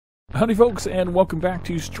Howdy folks, and welcome back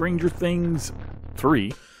to Stranger Things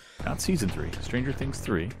 3. Not Season 3, Stranger Things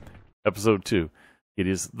 3, Episode 2. It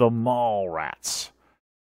is The Mallrats.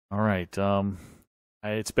 Alright,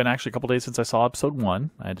 it's been actually a couple days since I saw Episode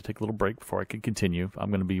 1. I had to take a little break before I could continue. I'm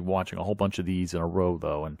going to be watching a whole bunch of these in a row,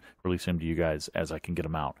 though, and release them to you guys as I can get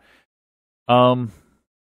them out.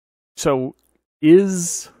 So,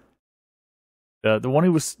 is... the one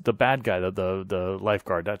who was the bad guy, the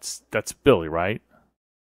lifeguard, that's Billy, right?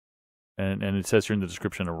 And it says here in the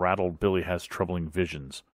description, a rattled Billy has troubling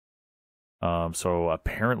visions. So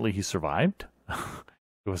apparently he survived.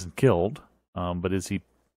 He wasn't killed. But is he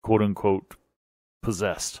quote unquote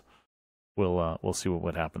possessed? We'll see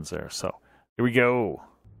what happens there. So here we go.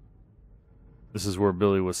 This is where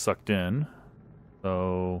Billy was sucked in.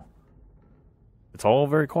 So it's all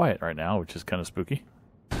very quiet right now, which is kind of spooky.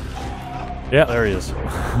 Yeah, there he is.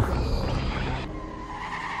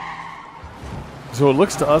 So it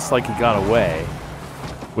looks to us like he got away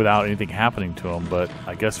without anything happening to him, but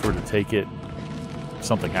I guess we're to take it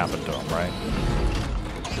something happened to him, right?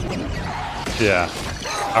 Yeah.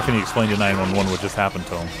 How can you explain to 911 what just happened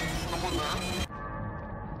to him?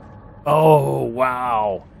 Oh,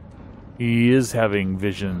 wow. He is having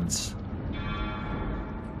visions.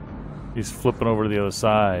 He's flipping over to the other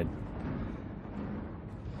side.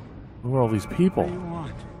 Who are all these people?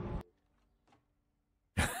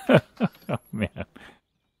 Oh, man.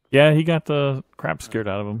 Yeah, he got the crap scared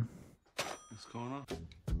out of him. What's going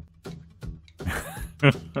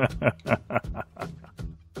on?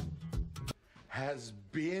 Has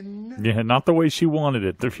been... Yeah, not the way she wanted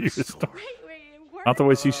it. Not the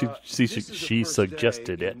way she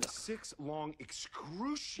suggested it. 6 long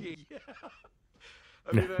excruciating...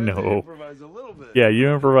 No. Improvise a little bit. Yeah, you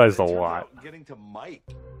improvised a lot. Getting to Mike.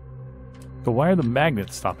 So why are the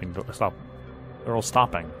magnets stopping? They're all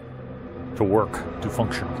stopping to work, to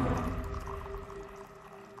function.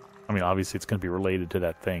 I mean, obviously it's going to be related to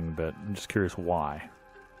that thing, but I'm just curious why.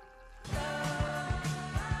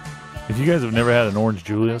 If you guys have never had an Orange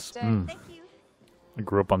Julius, I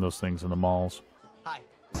grew up on those things in the malls. Hi.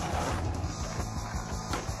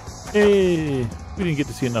 Hey, we didn't get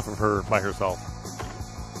to see enough of her by herself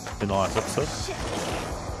in the last episode.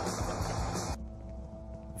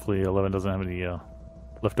 Hopefully 11 doesn't have any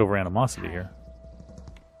leftover animosity here.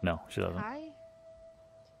 No, she doesn't. Hi.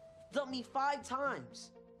 Dumped me 5 times.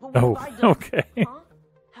 But Oh, what have I done? okay. Huh?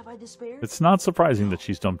 Have I despaired? It's not surprising that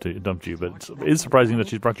she's dumped you, but it is surprising that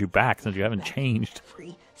she's brought you back since you haven't changed.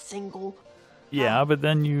 Every single. Yeah, but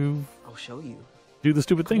then you I'll show you. do the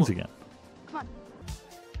stupid things again. Come on.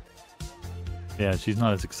 Yeah, she's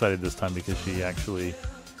not as excited this time because she actually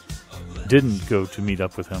didn't go to meet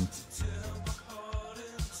up with him.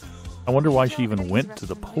 I wonder why she even went to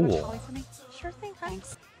the pool. Sure thing,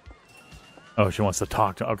 thanks. Oh, she wants to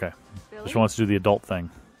talk to... Okay. So she wants to do the adult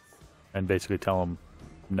thing. And basically tell him,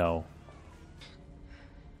 no.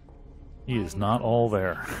 He is not all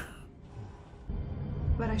there.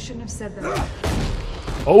 But I shouldn't have said that.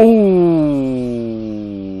 Oh!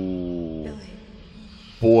 Billy.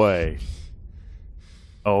 Boy.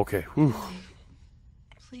 Oh, okay. Whew.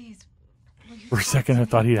 Please. For a second, I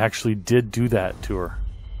thought he actually did do that to her.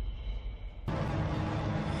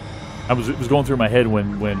 It was going through my head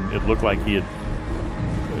when it looked like he had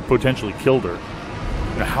potentially killed her.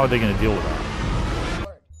 You know, how are they going to deal with that?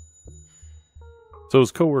 So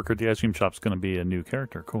his coworker at the ice cream shop's going to be a new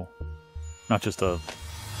character. Cool. Not just a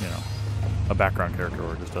background character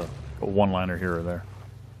or just a one-liner here or there.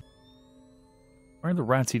 Why are the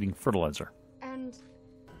rats eating fertilizer? And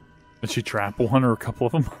Did she trap one or a couple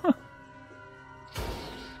of them?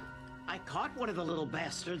 I caught one of the little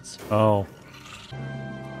bastards. Oh.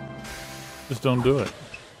 Just don't do it.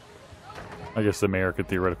 I guess the mayor could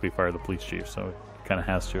theoretically fire the police chief, so it kind of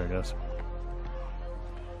has to, I guess.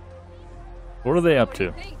 What are they up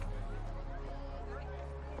to?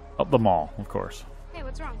 Up the mall, of course. hey,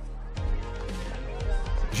 what's wrong?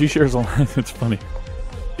 She shares a line. It's funny.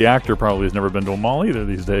 The actor probably has never been to a mall either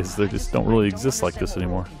these days. They just don't really exist like this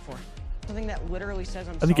anymore. Something that literally says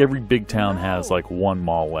I'm I think sorry. every big town has like one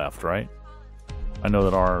mall left, right? I know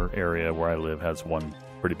that our area where I live has one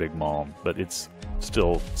pretty big mall, but it's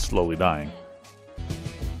still slowly dying.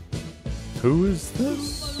 Who is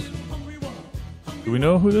this? Do we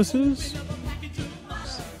know who this is?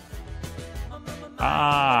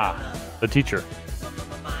 Ah, the teacher.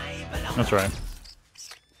 That's right.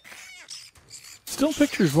 Still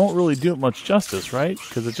pictures won't really do it much justice, right?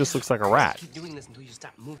 Because it just looks like a rat. Keep doing this until you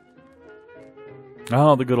stop moving.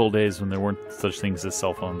 Oh, the good old days when there weren't such things as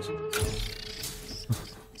cell phones.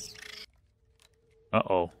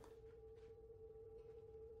 Uh-oh.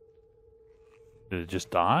 Did it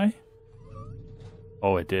just die?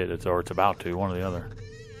 Oh, it did. It's about to. One or the other.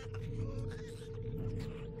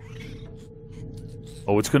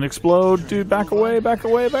 Oh, it's gonna explode, dude! Back away! Back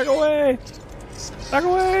away! Back away! Back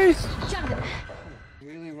away!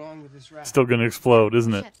 Really wrong with this rat. Still gonna explode,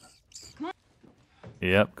 isn't it?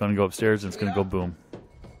 Yep. Gonna go upstairs and it's gonna go boom.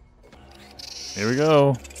 Here we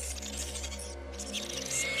go.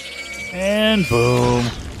 And boom.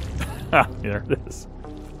 There it is.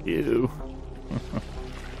 Ew.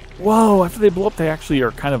 Whoa, after they blow up, they actually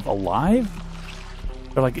are kind of alive?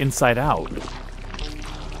 They're like inside out.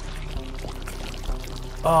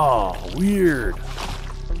 Oh, weird.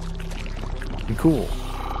 And cool.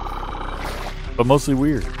 But mostly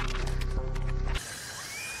weird.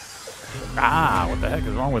 Ah, what the heck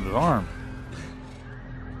is wrong with his arm?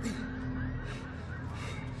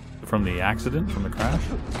 From the accident? From the crash?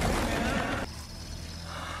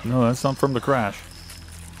 No, that's not from the crash.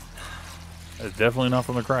 That's definitely not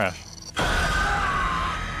from the crash.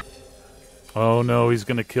 Oh no, he's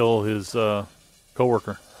gonna kill his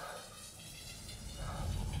coworker.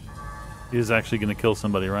 He is actually gonna kill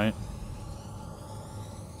somebody, right?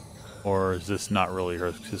 Or is this not really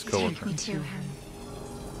his coworker? Me too.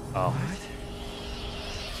 Oh,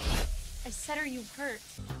 I said, are you hurt?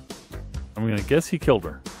 I'm gonna guess he killed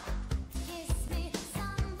her.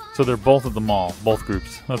 So they're both at the mall, both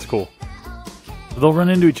groups. That's cool. They'll run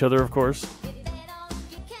into each other, of course.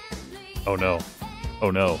 Oh no.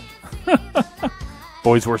 Oh no.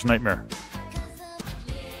 Boy's worst nightmare.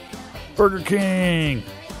 Burger King!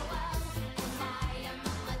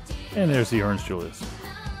 And there's the Orange Julius.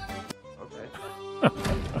 Okay.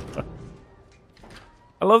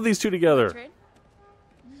 I love these two together.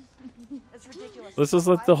 That's ridiculous. Let's just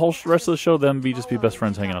let the whole rest of the show them just be best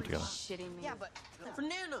friends hanging out together. Yeah, but for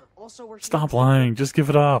Nana. Also, we're Stop lying. Just give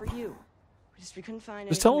it up. for you. We couldn't find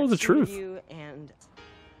Just tell her anything the that suited truth. You and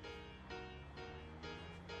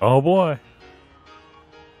Oh boy.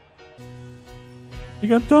 He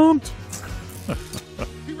got dumped.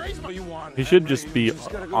 He should just be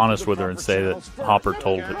honest with her and say that Hopper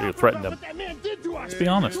threatened him. Let's be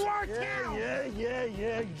honest.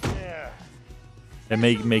 Yeah. It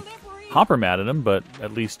may make Hopper mad at him, but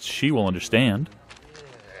at least she will understand.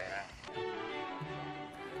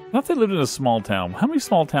 Not if they lived in a small town. How many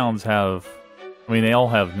small towns have... I mean, they all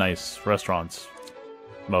have nice restaurants.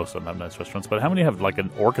 Most of them have nice restaurants, but how many have like an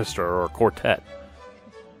orchestra or a quartet?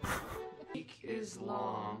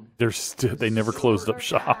 They never closed up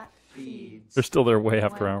shop. They're still there way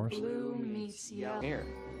after hours. Here.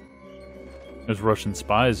 There's Russian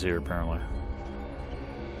spies here, apparently.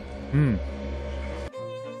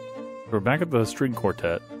 We're back at the string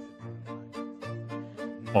quartet.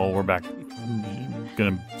 Well, we're back.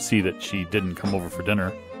 Gonna see that she didn't come over for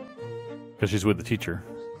dinner because she's with the teacher.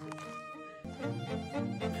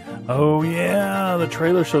 Oh yeah, the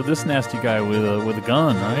trailer showed this nasty guy with a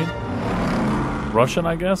gun, right? Russian,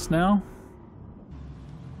 I guess now.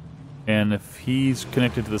 And if he's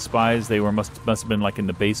connected to the spies, they must have been like in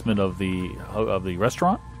the basement of the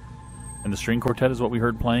restaurant. And the string quartet is what we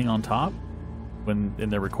heard playing on top when in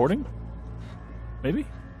their recording. Maybe.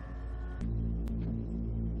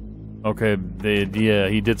 Okay, yeah,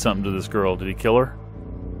 he did something to this girl. Did he kill her?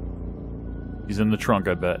 He's in the trunk,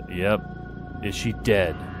 I bet. Yep. Is she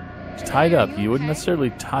dead? She's tied up. You wouldn't necessarily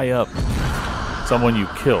tie up someone you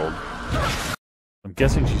killed. I'm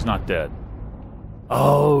guessing she's not dead.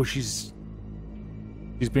 Oh, she's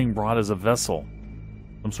being brought as a vessel.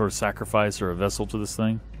 Some sort of sacrifice or a vessel to this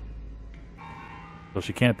thing. So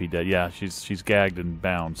she can't be dead. Yeah, she's gagged and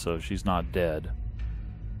bound, so she's not dead.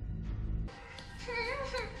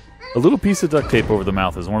 A little piece of duct tape over the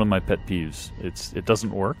mouth is one of my pet peeves. It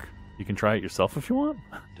doesn't work. You can try it yourself if you want.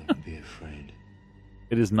 Don't be afraid.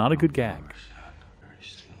 It is not a good gag.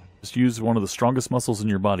 Just use one of the strongest muscles in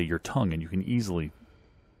your body, your tongue, and you can easily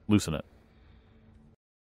loosen it.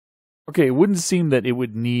 Okay, it wouldn't seem that it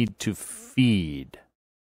would need to feed.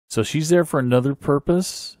 So she's there for another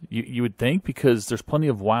purpose, you would think, because there's plenty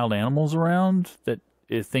of wild animals around that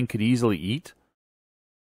a thing could easily eat.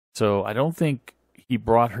 So I don't think he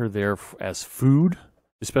brought her there as food,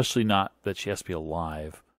 especially not that she has to be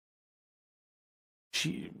alive.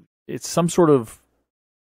 It's some sort of...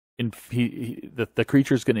 the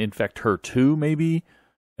creature's going to infect her too, maybe,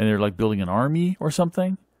 and they're like building an army or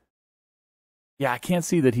something. Yeah, I can't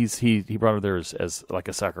see that he brought her there as like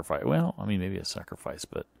a sacrifice. Well, I mean, maybe a sacrifice,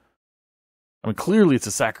 but I mean, clearly it's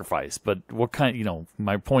a sacrifice. But what kind? You know,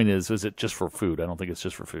 my point is it just for food? I don't think it's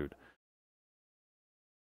just for food.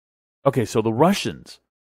 Okay, so the Russians.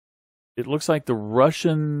 It looks like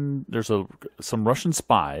there's some Russian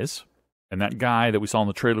spies, and that guy that we saw in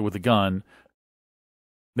the trailer with the gun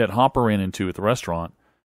that Hopper ran into at the restaurant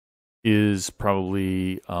is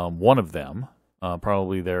probably one of them,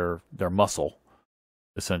 probably their muscle,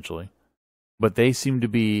 essentially. But they seem to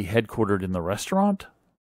be headquartered in the restaurant.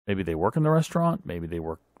 Maybe they work in the restaurant. Maybe they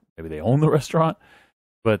own the restaurant.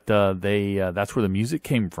 But that's where the music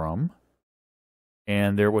came from.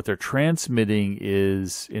 And what they're transmitting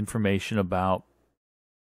is information about,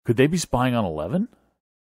 could they be spying on 11?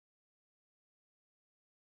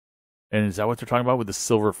 And is that what they're talking about with the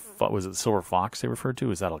silver? Was it the silver fox they referred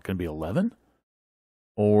to? Is that going to be 11,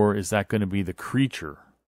 or is that going to be the creature,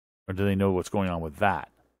 or do they know what's going on with that?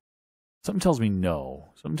 Something tells me no.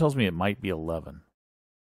 Something tells me it might be 11.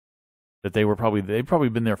 That they've probably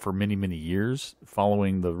been there for many, many years,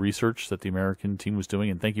 following the research that the American team was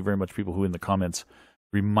doing. And thank you very much, people who in the comments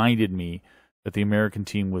reminded me that the American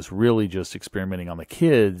team was really just experimenting on the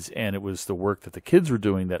kids, and it was the work that the kids were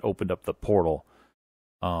doing that opened up the portal.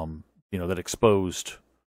 That exposed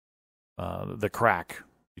the crack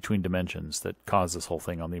between dimensions that caused this whole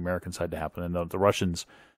thing on the American side to happen. And the Russians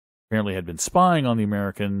apparently had been spying on the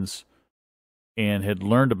Americans and had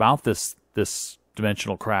learned about this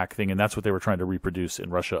dimensional crack thing, and that's what they were trying to reproduce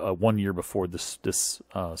in Russia 1 year before this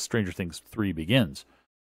Stranger Things 3 begins.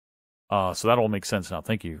 So that all makes sense now.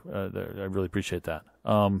 Thank you. I really appreciate that.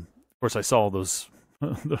 Of course, I saw those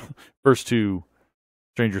the first two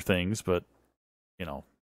Stranger Things, but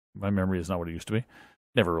my memory is not what it used to be.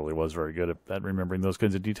 Never really was very good at remembering those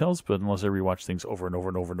kinds of details, but unless I rewatch things over and over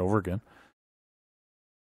and over and over again.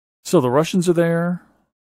 So the Russians are there.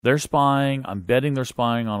 They're spying. I'm betting they're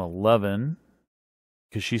spying on 11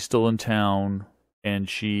 because she's still in town, and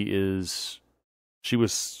she was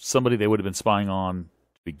somebody they would have been spying on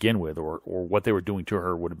to begin with, or what they were doing to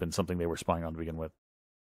her would have been something they were spying on to begin with.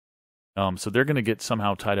 So they're going to get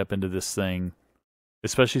somehow tied up into this thing,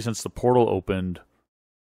 especially since the portal opened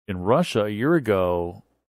in Russia a year ago.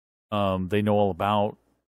 They know all about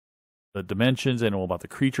the dimensions. They know all about the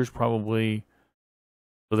creatures, probably.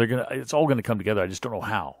 So it's all gonna come together. I just don't know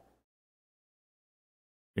how.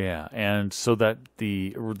 Yeah, and so that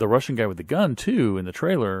the Russian guy with the gun too in the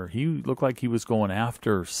trailer, he looked like he was going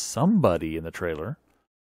after somebody in the trailer.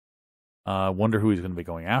 Wonder who he's going to be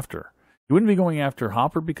going after. He wouldn't be going after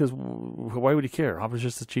Hopper because why would he care? Hopper's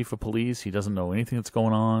just the chief of police. He doesn't know anything that's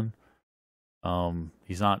going on.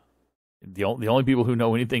 He's not the only people who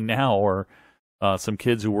know anything now are some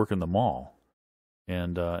kids who work in the mall,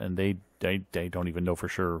 and they don't even know for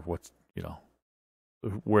sure what's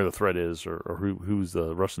where the threat is or who's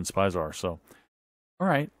the Russian spies are. So, all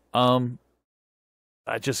right,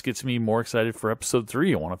 that just gets me more excited for episode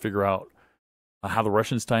 3. I want to figure out how the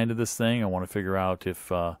Russians tie into this thing. I want to figure out if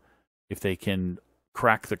they can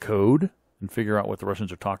crack the code and figure out what the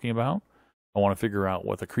Russians are talking about. I want to figure out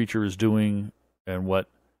what the creature is doing and what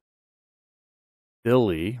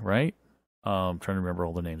Billy, right? I'm trying to remember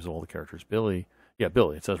all the names of all the characters. Billy.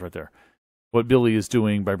 It says right there. What Billy is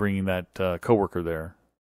doing by bringing that coworker there,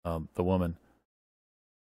 the woman.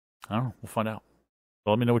 I don't know. We'll find out.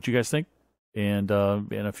 So let me know what you guys think. And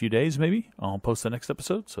in a few days, maybe, I'll post the next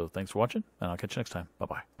episode. So thanks for watching, and I'll catch you next time.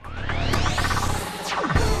 Bye-bye.